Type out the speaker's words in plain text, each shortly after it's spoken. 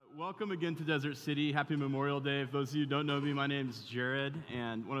Welcome again to Desert City. Happy Memorial Day. For those of you who don't know me, my name is Jared,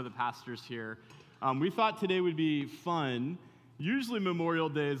 and one of the pastors here. We thought today would be fun. Usually Memorial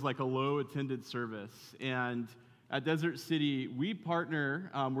Day is like a low-attended service, and at Desert City, we partner.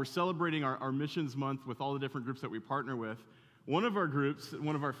 We're celebrating our missions month with all the different groups that we partner with. One of our groups,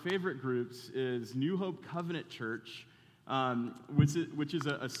 one of our favorite groups, is New Hope Covenant Church, which is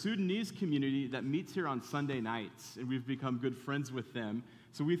a Sudanese community that meets here on Sunday nights, and we've become good friends with them.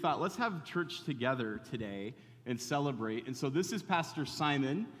 So we thought, let's have church together today and celebrate. And so this is Pastor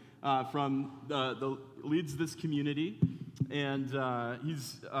Simon from leads this community, and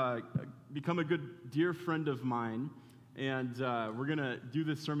he's become a good dear friend of mine. And we're gonna do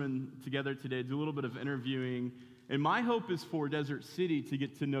this sermon together today, do a little bit of interviewing. And my hope is for Desert City to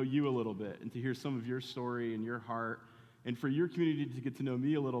get to know you a little bit and to hear some of your story and your heart, and for your community to get to know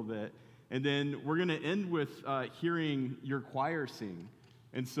me a little bit. And then we're gonna end with hearing your choir sing.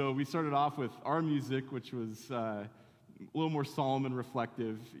 And so we started off with our music, which was a little more solemn and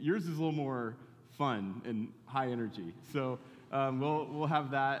reflective. Yours is a little more fun and high energy. So we'll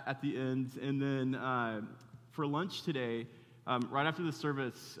have that at the end. And then for lunch today, right after the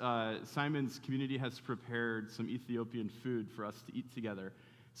service, Simon's community has prepared some Ethiopian food for us to eat together.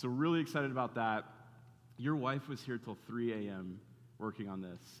 So we're really excited about that. Your wife was here till 3 a.m. working on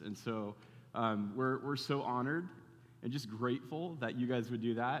this. And so we're so honored and just grateful that you guys would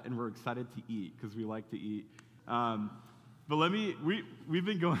do that, and we're excited to eat because we like to eat. But we've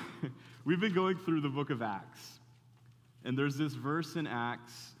been going through the book of Acts, and there's this verse in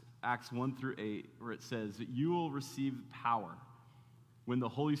Acts 1-8, where it says that you will receive power when the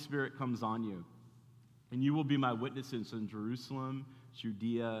Holy Spirit comes on you, and you will be my witnesses in Jerusalem,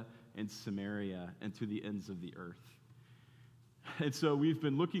 Judea, and Samaria, and to the ends of the earth. And so we've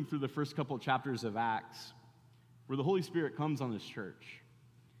been looking through the first couple of chapters of Acts, where the Holy Spirit comes on this church,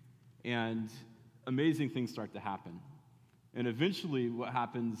 and amazing things start to happen. And eventually what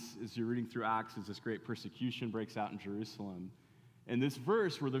happens is you're reading through Acts as this great persecution breaks out in Jerusalem. And this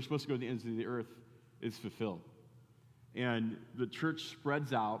verse where they're supposed to go to the ends of the earth is fulfilled. And the church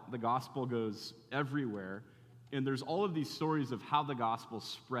spreads out, the gospel goes everywhere, and there's all of these stories of how the gospel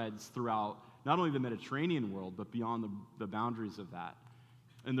spreads throughout not only the Mediterranean world, but beyond the boundaries of that.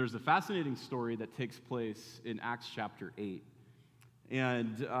 And there's a fascinating story that takes place in Acts chapter 8.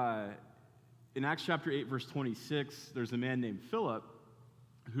 And in Acts chapter 8, verse 26, there's a man named Philip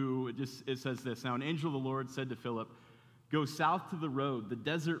who it says this: Now an angel of the Lord said to Philip, go south to the road, the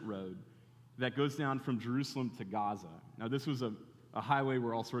desert road, that goes down from Jerusalem to Gaza. Now this was a highway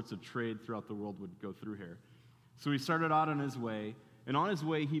where all sorts of trade throughout the world would go through here. So he started out on his way, and on his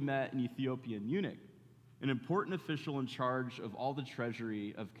way he met an Ethiopian eunuch, an important official in charge of all the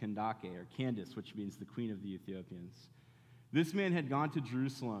treasury of Kandake, or Candace, which means the queen of the Ethiopians. This man had gone to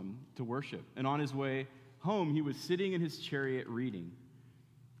Jerusalem to worship, and on his way home, he was sitting in his chariot reading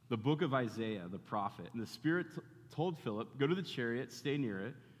the book of Isaiah, the prophet. And the Spirit told Philip, go to the chariot, stay near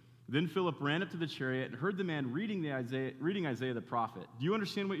it. Then Philip ran up to the chariot and heard the man reading Isaiah the prophet. Do you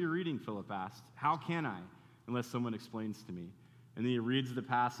understand what you're reading? Philip asked. How can I, unless someone explains to me? And then he reads the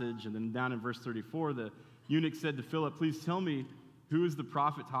passage, and then down in verse 34, the eunuch said to Philip, please tell me, who is the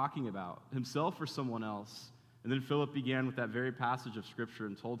prophet talking about, himself or someone else? And then Philip began with that very passage of Scripture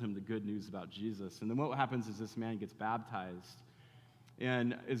and told him the good news about Jesus. And then what happens is this man gets baptized.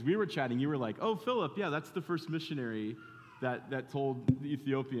 And as we were chatting, you were like, oh, Philip, yeah, that's the first missionary that told the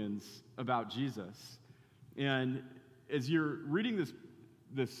Ethiopians about Jesus. And as you're reading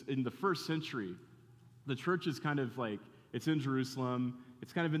this in the first century, the church is kind of like, it's in Jerusalem,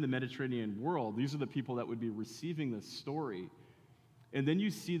 it's kind of in the Mediterranean world. These are the people that would be receiving this story. And then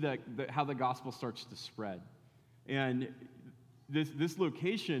you see how the gospel starts to spread. And this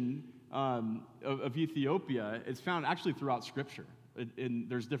location of Ethiopia is found actually throughout Scripture. And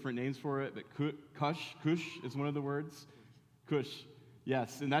there's different names for it, but Cush is one of the words. Cush,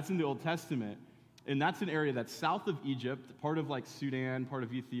 yes, and that's in the Old Testament. And that's an area that's south of Egypt, part of like Sudan, part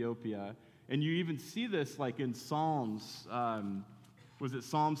of Ethiopia. And you even see this like in Psalms. Was it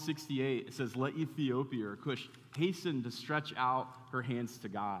Psalm 68? It says, let Ethiopia, or Cush, hasten to stretch out her hands to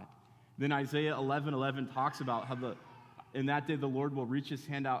God. Then Isaiah 11:11 talks about how in that day the Lord will reach his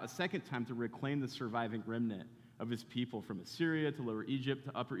hand out a second time to reclaim the surviving remnant of his people from Assyria to Lower Egypt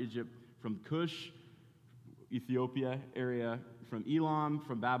to Upper Egypt, from Cush, Ethiopia area, from Elam,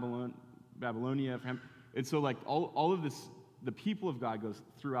 from Babylonia. And so like all of this, the people of God goes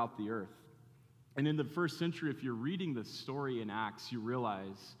throughout the earth. And in the first century, if you're reading this story in Acts, you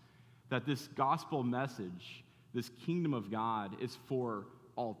realize that this gospel message, this kingdom of God, is for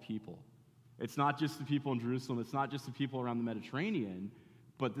all people. It's not just the people in Jerusalem. It's not just the people around the Mediterranean,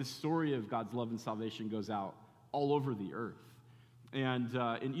 but this story of God's love and salvation goes out all over the earth. And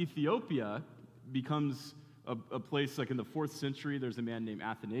in Ethiopia becomes a place like in the 4th century, there's a man named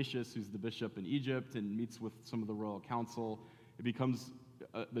Athanasius who's the bishop in Egypt and meets with some of the royal council. It becomes,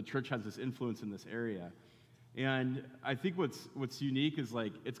 the church has this influence in this area. And I think what's unique is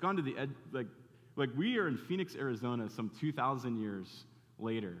like, it's gone to the edge, like we are in Phoenix, Arizona, some 2,000 years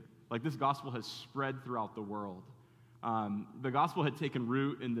later. Like this gospel has spread throughout the world. The gospel had taken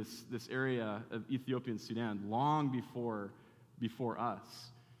root in this area of Ethiopia and Sudan long before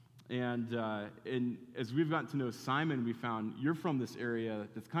us. And as we've gotten to know Simon, we found you're from this area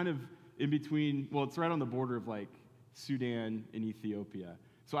that's kind of in between, well, it's right on the border of like Sudan and Ethiopia.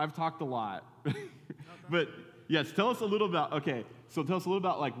 So I've talked a lot. But yes, tell us a little about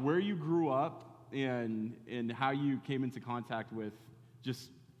like where you grew up and how you came into contact with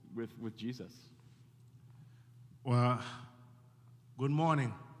Jesus. Well, good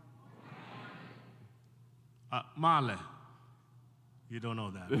morning. Male. You don't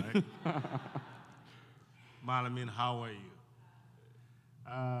know that, right? Male means how are you?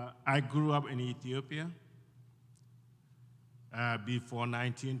 I grew up in Ethiopia. Before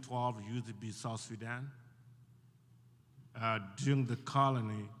 1912, it used to be South Sudan. During the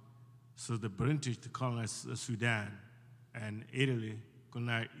colony, so the British colonized Sudan and Italy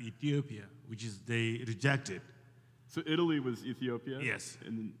colonized Ethiopia, which is they rejected. So Italy was Ethiopia? Yes.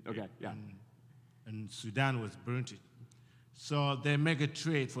 Okay, yeah. And Sudan was British. So they make a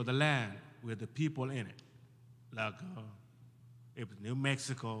trade for the land with the people in it. Like if New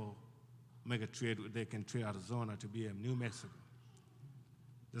Mexico make a trade, they can trade Arizona to be New Mexico.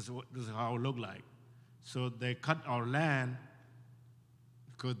 This is how it looked like. So they cut our land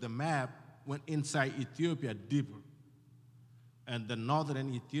because the map went inside Ethiopia deeper. And the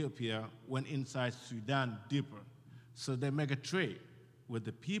northern Ethiopia went inside Sudan deeper. So they make a trade with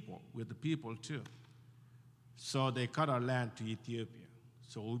the people too. So they cut our land to Ethiopia.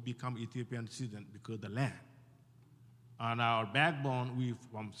 So we become Ethiopian citizens because of the land. On our backbone, we're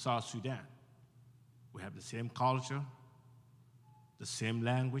from South Sudan. We have the same culture, the same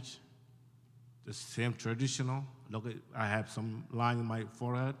language, the same traditional. Look, I have some line in my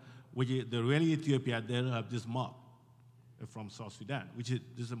forehead, which is the real Ethiopia, they don't have this mark from South Sudan, this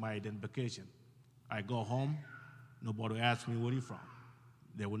is my identification. I go home, nobody asks me where you're from.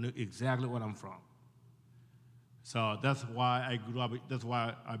 They will know exactly where I'm from. So that's why I grew up, that's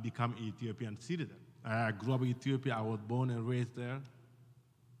why I become Ethiopian citizen. I grew up in Ethiopia, I was born and raised there,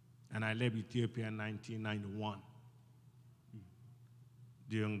 and I left Ethiopia in 1991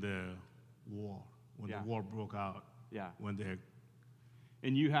 during the war, when the war broke out. Yeah. When they.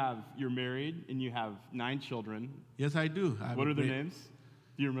 And you're married, and you have 9 children. Yes, I do. What are their names?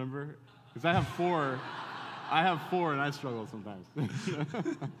 Do you remember? Because I have 4. I have 4, and I struggle sometimes.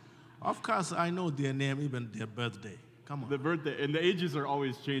 Of course, I know their name, even their birthday. Come on. The birthday, and the ages are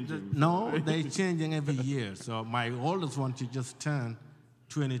always changing. No, they're changing every year. So my oldest one, she just turned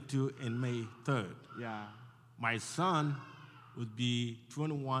 22 in May 3rd. Yeah. My son would be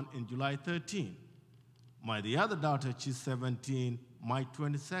 21 in July 13. The other daughter, she's 17, May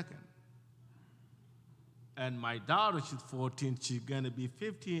 22nd. And my daughter, she's 14, she's going to be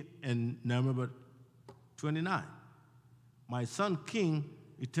 15 in November 29. My son, King,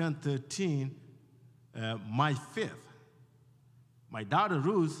 he turned 13, May 5th. My daughter,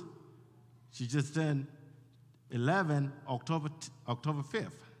 Ruth, she just turned 11, October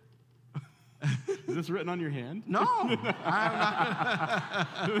 5th. Is this written on your hand? No.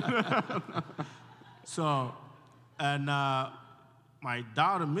 So, and my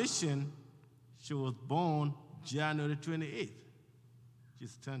daughter, Mission, she was born January 28th.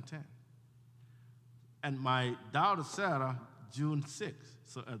 She's turned 10. And my daughter, Sarah, June 6th.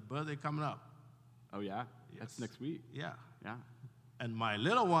 So her birthday coming up. Oh, yeah? Yes. That's next week. Yeah. Yeah. And my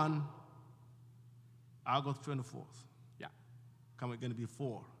little one, August 24th. Yeah. Going to be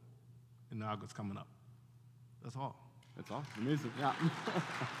 4 in August coming up. That's all. That's all. Amazing. Yeah.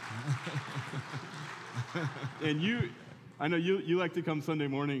 And I know you like to come Sunday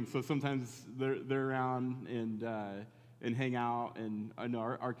morning, so sometimes they're around and hang out, and I know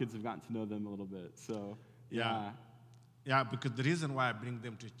our kids have gotten to know them a little bit. So yeah. Yeah, because the reason why I bring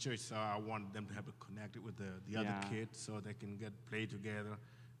them to church, so I want them to have a connected with the other kids, so they can play together,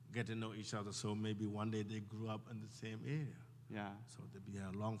 get to know each other. So maybe one day they grew up in the same area. Yeah. So they'll be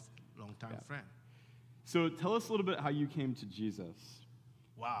a long time friend. So tell us a little bit how you came to Jesus.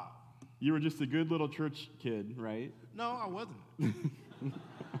 Wow. You were just a good little church kid, right? No, I wasn't.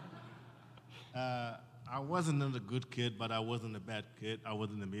 I wasn't a good kid, but I wasn't a bad kid. I was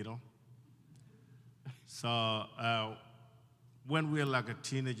in the middle. So when we're like a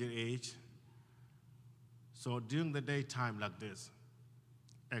teenager age, so during the daytime like this,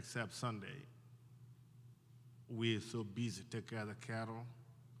 except Sunday, we're so busy to take care of the cattle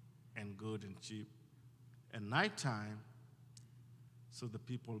and good and cheap. At nighttime, so the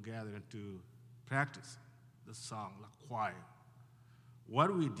people gather to practice the song, like choir.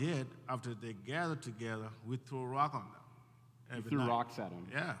 What we did after they gathered together, we threw a rock on them. You threw rocks at them.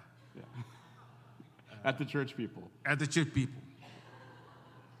 Yeah. At the church people. At the church people.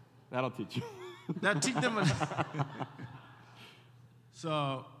 That'll teach you. That teach them.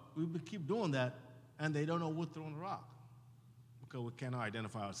 So we keep doing that, and they don't know who's throwing the rock because we cannot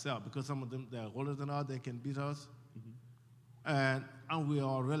identify ourselves. Because some of them, they're older than us, they can beat us. And we're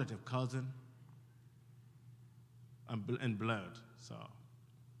all relative, cousin, and blood. So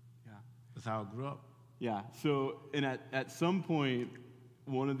that's how I grew up. Yeah. So, and at some point,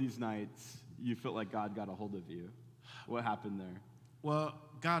 one of these nights, you felt like God got a hold of you. What happened there? Well,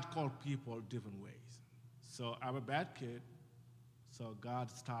 God called people different ways. So I'm a bad kid. So God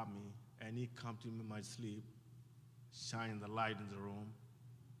stopped me, and He come to me in my sleep, shine the light in the room.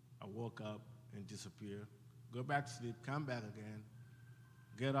 I woke up and disappeared. Go back to sleep, come back again,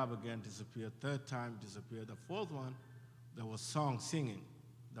 get up again, disappear. Third time, disappear. The fourth one, there was song singing.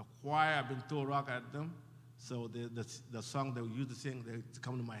 The choir, I've been throwing rock at them, so the song they used to sing, they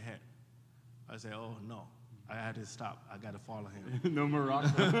come to my head. I say, oh no, I had to stop. I got to follow Him. No more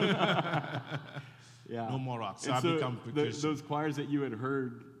rocks. Yeah. No more rocks. So and I become Christian. Those choirs that you had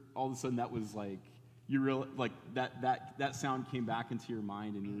heard, all of a sudden that was like, that sound came back into your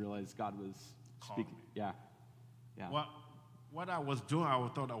mind, and you realized God was speaking. Yeah. Well, what I was doing, I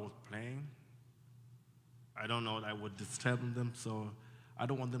thought I was playing. I don't know, I would disturb them, so I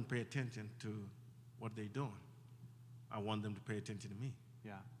don't want them to pay attention to what they're doing. I want them to pay attention to me.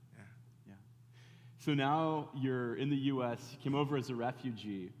 Yeah. So now you're in the U.S., you came over as a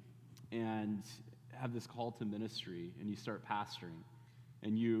refugee, and have this call to ministry, and you start pastoring.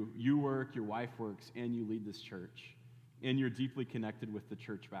 And you work, your wife works, and you lead this church. And you're deeply connected with the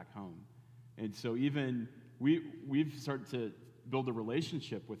church back home. And so even we've started to build a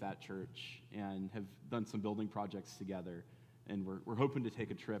relationship with that church and have done some building projects together. And we're hoping to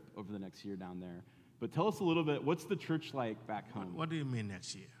take a trip over the next year down there. But tell us a little bit, what's the church like back home? What do you mean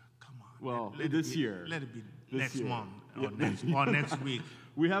next year? Come on. Well, let this year. Let it be This next year. month or next week.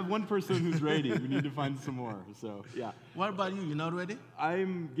 We have one person who's ready. We need to find some more. So, yeah. What about you? You're not ready?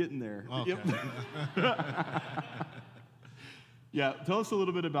 I'm getting there. Okay. Yep. Yeah, tell us a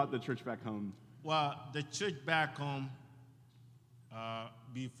little bit about the church back home. Well, the church back home,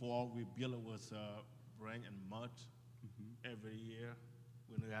 before we built it was rain and mud every year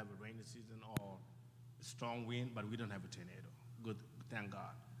when we have a rainy season or a strong wind, but we don't have a tornado. Good, thank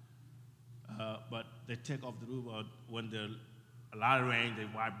God. But they take off the roof when there's a lot of rain, they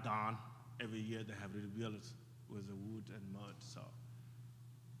wipe down. Every year they have rebuilt it with the wood and mud. So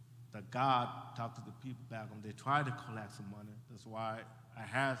that God talked to the people back home. They try to collect some money. That's why I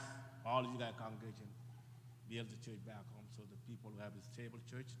have all of you guys congregation build the church back home so the people who have a stable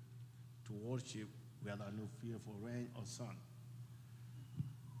church to worship without no fear for rain or sun.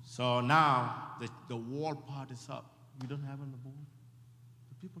 So now the wall part is up. We don't have it on the board.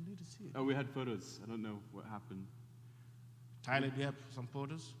 The people need to see it. Oh, we had photos. I don't know what happened. Tyler, do you have some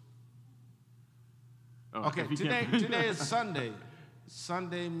photos? Oh, Okay, if you today can't- is Sunday.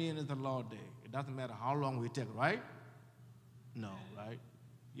 Sunday means the Lord Day. It doesn't matter how long we take, right? No, right?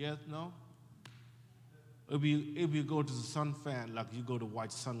 Yes, no? If you go to the Sun fan, like you go to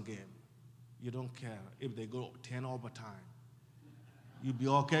watch Sun game, you don't care if they go 10 overtime. You'd be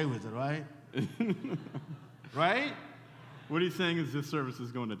okay with it, right? Right? What he's saying is this service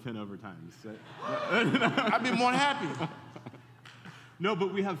is going to 10 overtimes. I'd be more happy. No,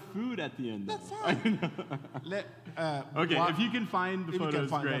 but we have food at the end, though. That's fine. Okay, what- if you can find the if you can photos,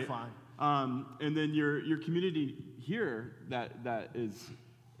 find, great. that's fine. And then your community here that is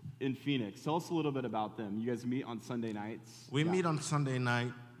in Phoenix. Tell us a little bit about them. You guys meet on Sunday nights. We meet on Sunday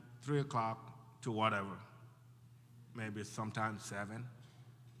night, 3 o'clock to whatever. Maybe sometimes 7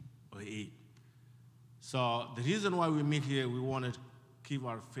 or 8. So the reason why we meet here, we want to keep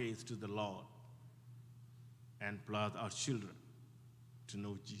our faith to the Lord and plus our children to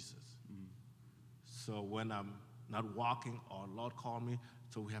know Jesus. So when I'm not walking or Lord call me,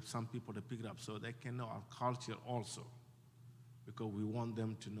 so we have some people to pick it up so they can know our culture also, because we want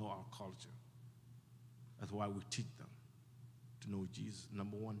them to know our culture. That's why we teach them to know Jesus.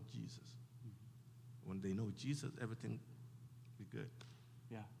 Number one, Jesus. When they know Jesus, everything will be good.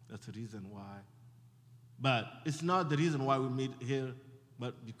 Yeah. That's the reason why. But it's not the reason why we meet here,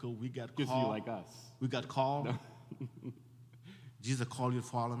 but because we got Because called. you like us. We got called. Jesus called you to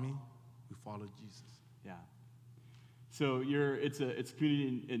follow me, we follow Jesus. Yeah. So it's a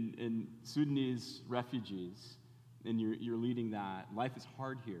community in Sudanese refugees, and you're leading that. Life is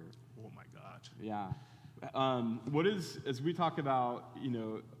hard here. Oh my God. Yeah. As we talk about,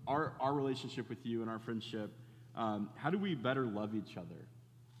 our relationship with you and our friendship, how do we better love each other?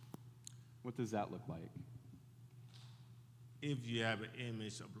 What does that look like? If you have an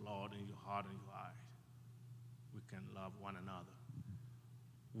image of Lord in your heart and your eye, we can love one another.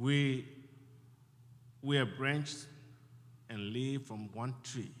 We are branches and live from one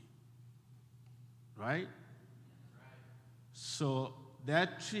tree, right? So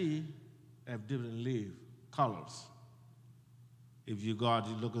that tree have different leaf colors. If you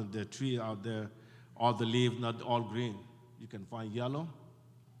look at the tree out there, all the leaves not all green. You can find yellow.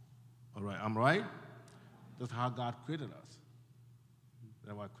 All right, I'm right? That's how God created us.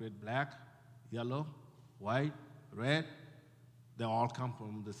 That's why I created black, yellow, white, red. They all come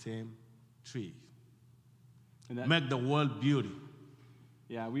from the same tree. And make the world beauty.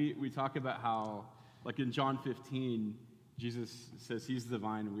 Yeah, we talk about how, like in John 15, Jesus says he's the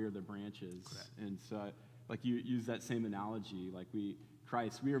vine and we are the branches. Correct. And so, like you use that same analogy, like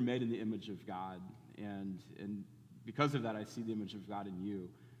Christ, we are made in the image of God. And because of that, I see the image of God in you.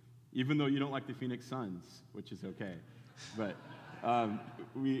 Even though you don't like the Phoenix Suns, which is okay. But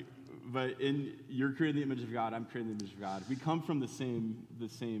you're creating the image of God, I'm creating the image of God. We come from the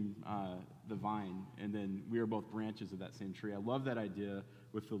vine, and then we are both branches of that same tree. I love that idea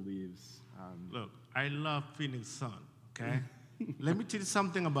with the leaves. Look, I love Phoenix Sun, okay? Let me tell you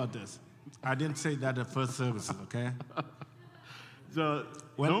something about this. I didn't say that at first services, okay? So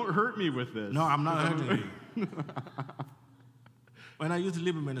don't hurt me with this. No, I'm not hurting you. When I used to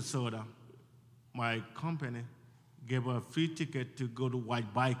live in Minnesota, my company gave a free ticket to go to White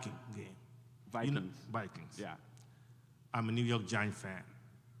Viking game. Vikings. Vikings. Yeah. I'm a New York Giant fan.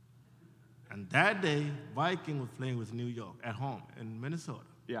 And that day, Viking was playing with New York at home in Minnesota.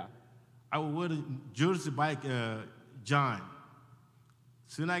 Yeah. I would wear the jersey Giant.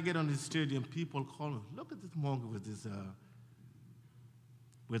 Soon I get on the stadium, people call me, look at this monkey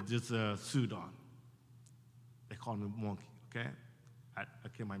with this suit on. They call me monkey, okay? I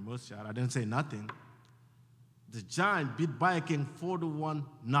kept my mouth shut. I didn't say nothing. The Giant beat Viking 4-1,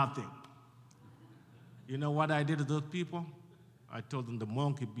 nothing. You know what I did to those people? I told them the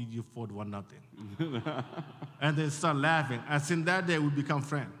monkey beat you 4-1, nothing. And they start laughing. And since that day, we become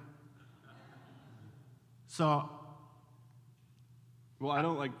friends. So. Well, I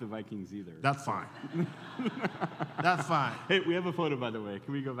don't like the Vikings either. That's fine. That's fine. Hey, we have a photo, by the way.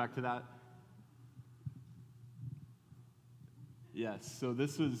 Can we go back to that? Yes, so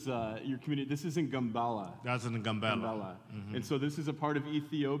this was your community. This is in Gambela. That's in Gambela. Mm-hmm. And so this is a part of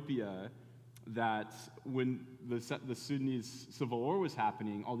Ethiopia that when the Sudanese civil war was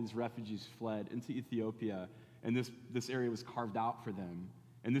happening, all these refugees fled into Ethiopia, and this area was carved out for them.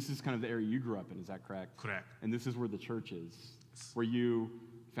 And this is kind of the area you grew up in, is that correct? Correct. And this is where the church is, where you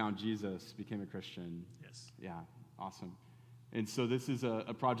found Jesus, became a Christian. Yes. Yeah, awesome. And so this is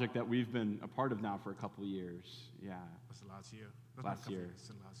a project that we've been a part of now for a couple of years. Yeah. That's last year. Last year.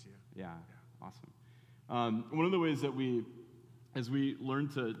 Last year. Yeah, awesome. One of the ways that as we learn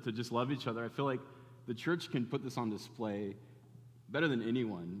to just love each other, I feel like the church can put this on display better than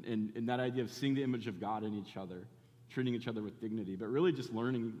anyone, in that idea of seeing the image of God in each other, treating each other with dignity, but really just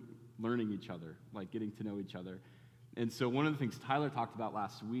learning each other, like getting to know each other. And so one of the things Tyler talked about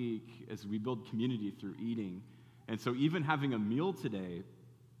last week is we build community through eating. And so even having a meal today,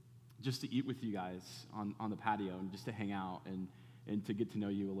 just to eat with you guys on the patio and just to hang out and to get to know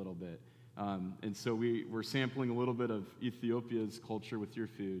you a little bit. And so we're sampling a little bit of Ethiopia's culture with your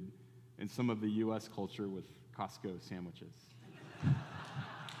food and some of the U.S. culture with Costco sandwiches.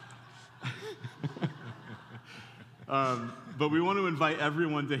 But we want to invite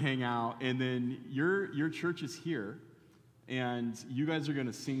everyone to hang out, and then your church is here, and you guys are going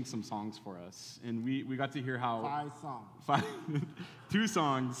to sing some songs for us. And we got to hear how 5 songs. 2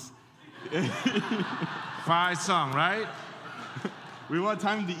 songs. 5 songs, right? We want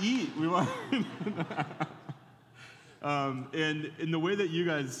time to eat. We want, and in the way that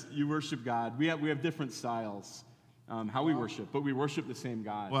you worship God, we have different styles, how we worship, but we worship the same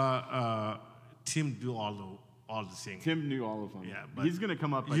God. Well, Tim do all the singing. Tim knew all of them. Yeah, but he's gonna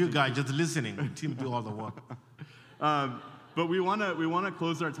come up. You guys just listening. Tim do all the work. But we wanna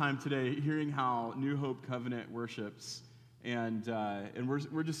close our time today hearing how New Hope Covenant worships, and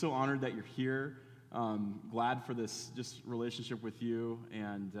we're just so honored that you're here. Glad for this just relationship with you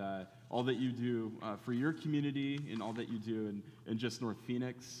and all that you do for your community and all that you do in just North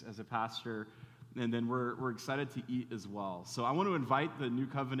Phoenix as a pastor. and then we're excited to eat as well. So I want to invite the New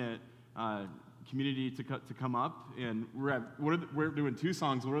Covenant community to come up, and we're doing 2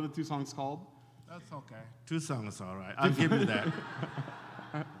 songs. What are the 2 songs called? That's okay. 2 songs, all right. I'll give you that.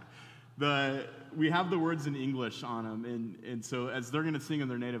 We have the words in English on them, and so as they're going to sing in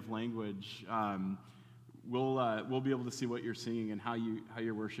their native language, we'll be able to see what you're singing and how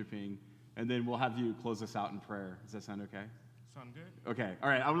you're worshiping, and then we'll have you close us out in prayer. Does that sound okay? Sound good? Okay. All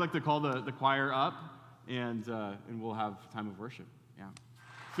right. I would like to call the choir up, and we'll have time of worship. Yeah.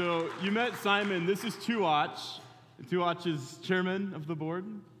 So you met Simon. This is Tuach. Tuach is chairman of the board.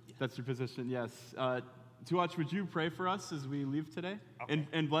 Yeah. That's your position. Yes. Tuach, would you pray for us as we leave today? Okay.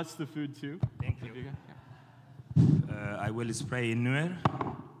 And bless the food too? Thank you. Yeah. I will pray in Nuer.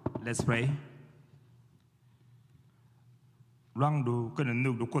 Let's pray. Long do kuna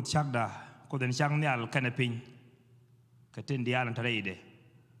nub do kot chakda ko den chang nyal kanapin katen dialan tareide.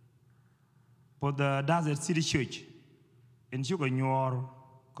 For the Desert City Church in Sugar Nyor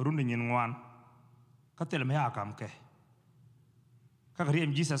Kurundin Wan Katel Meakam ke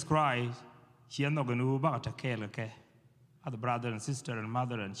Kakariam Jesus Christ. She and Noganu Bagata Kelke, other brother and sister and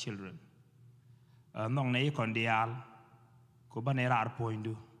mother and children. Nong Nay Condial, Kubanera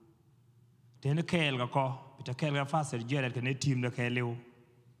Poindu. Then a Kelga co, Peter Kelga faster, Jared can a team the Kelio.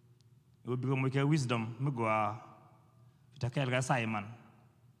 It would become with wisdom, Mugua, Peter Kelga Simon,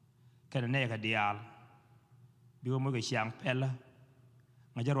 can a nega dial. Become with a young pella.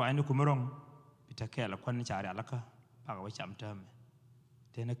 Majaro and Kumurong, Peter Kelga, Quanichari Alaka, Pagawacham term.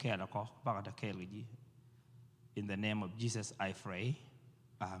 In the name of Jesus, I pray.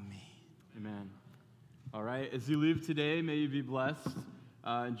 Amen. Amen. All right. As you leave today, may you be blessed.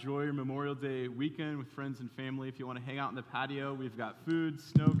 Enjoy your Memorial Day weekend with friends and family. If you want to hang out in the patio, we've got food,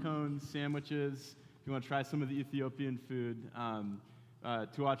 snow cones, sandwiches. If you want to try some of the Ethiopian food,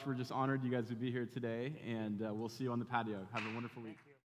 Tuach, we're just honored you guys would be here today, and we'll see you on the patio. Have a wonderful week.